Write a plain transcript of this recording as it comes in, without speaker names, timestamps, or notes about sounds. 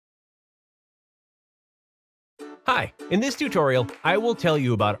Hi, in this tutorial, I will tell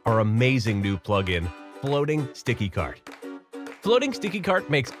you about our amazing new plugin, Floating Sticky Cart. Floating Sticky Cart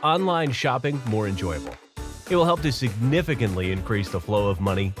makes online shopping more enjoyable. It will help to significantly increase the flow of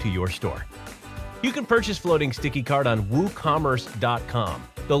money to your store. You can purchase Floating Sticky Cart on woocommerce.com.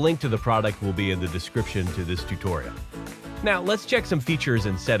 The link to the product will be in the description to this tutorial. Now, let's check some features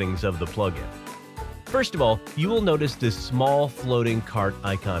and settings of the plugin. First of all, you will notice this small floating cart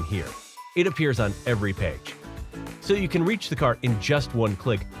icon here. It appears on every page. So you can reach the cart in just one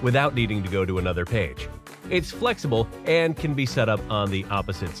click without needing to go to another page. It's flexible and can be set up on the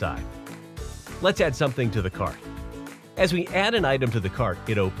opposite side. Let's add something to the cart. As we add an item to the cart,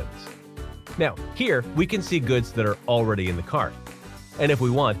 it opens. Now, here we can see goods that are already in the cart. And if we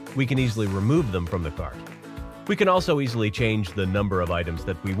want, we can easily remove them from the cart. We can also easily change the number of items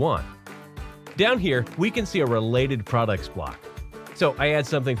that we want. Down here, we can see a related products block. So I add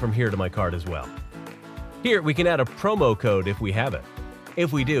something from here to my cart as well. Here, we can add a promo code if we have it.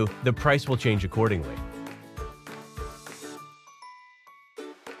 If we do, the price will change accordingly.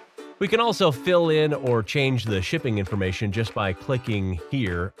 We can also fill in or change the shipping information just by clicking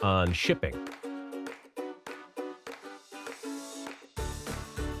here on Shipping.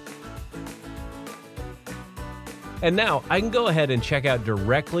 And now I can go ahead and check out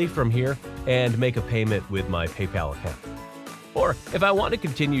directly from here and make a payment with my PayPal account. Or if I want to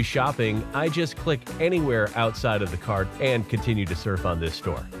continue shopping, I just click anywhere outside of the cart and continue to surf on this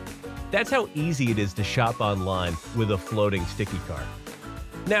store. That's how easy it is to shop online with a floating sticky cart.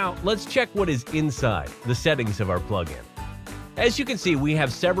 Now, let's check what is inside the settings of our plugin. As you can see, we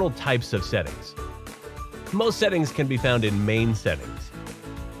have several types of settings. Most settings can be found in main settings.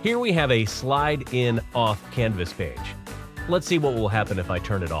 Here we have a slide in off canvas page. Let's see what will happen if I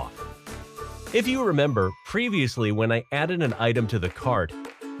turn it off. If you remember, previously when I added an item to the cart,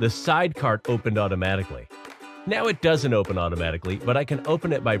 the side cart opened automatically. Now it doesn't open automatically, but I can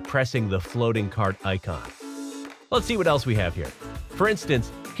open it by pressing the floating cart icon. Let's see what else we have here. For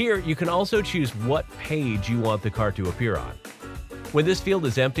instance, here you can also choose what page you want the cart to appear on. When this field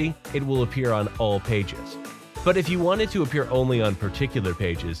is empty, it will appear on all pages. But if you want it to appear only on particular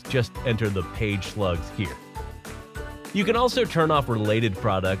pages, just enter the page slugs here. You can also turn off related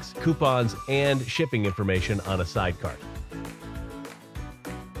products, coupons, and shipping information on a side cart.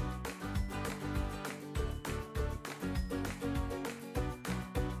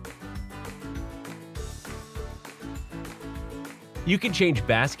 You can change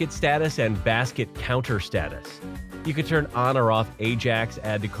basket status and basket counter status. You can turn on or off Ajax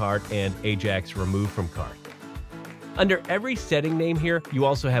add to cart and Ajax remove from cart. Under every setting name here, you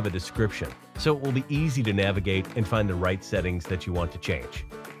also have a description, so it will be easy to navigate and find the right settings that you want to change.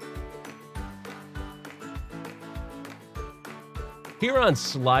 Here on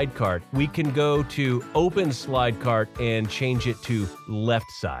Slide Cart, we can go to Open Slide Cart and change it to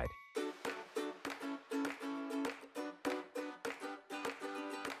left side.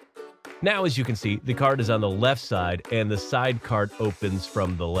 Now, as you can see, the cart is on the left side and the side cart opens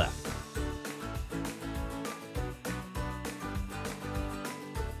from the left.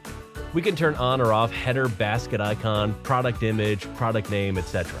 We can turn on or off header, basket icon, product image, product name,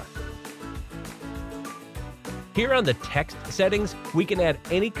 etc. Here on the text settings, we can add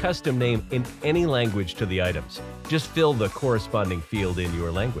any custom name in any language to the items. Just fill the corresponding field in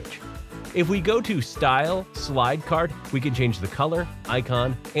your language. If we go to Style, Slide Cart, we can change the color,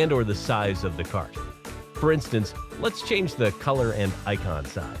 icon, and/or the size of the cart. For instance, let's change the color and icon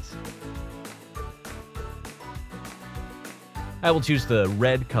size. I will choose the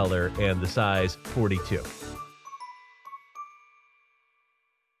red color and the size 42.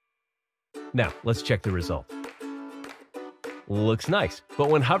 Now, let's check the result. Looks nice, but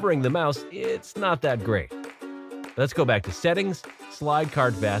when hovering the mouse, it's not that great. Let's go back to Settings, Slide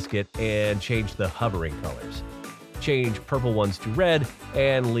Cart Basket, and change the hovering colors. Change purple ones to red,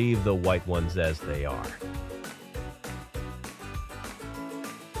 and leave the white ones as they are.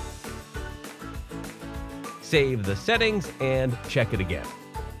 Save the settings and check it again.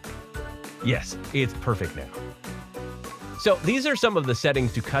 Yes, it's perfect now. So these are some of the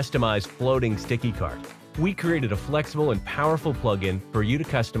settings to customize Floating Sticky Cart. We created a flexible and powerful plugin for you to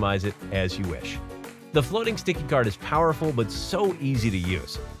customize it as you wish. The Floating Sticky Cart is powerful but so easy to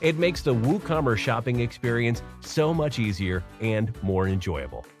use. It makes the WooCommerce shopping experience so much easier and more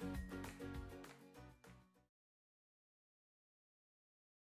enjoyable.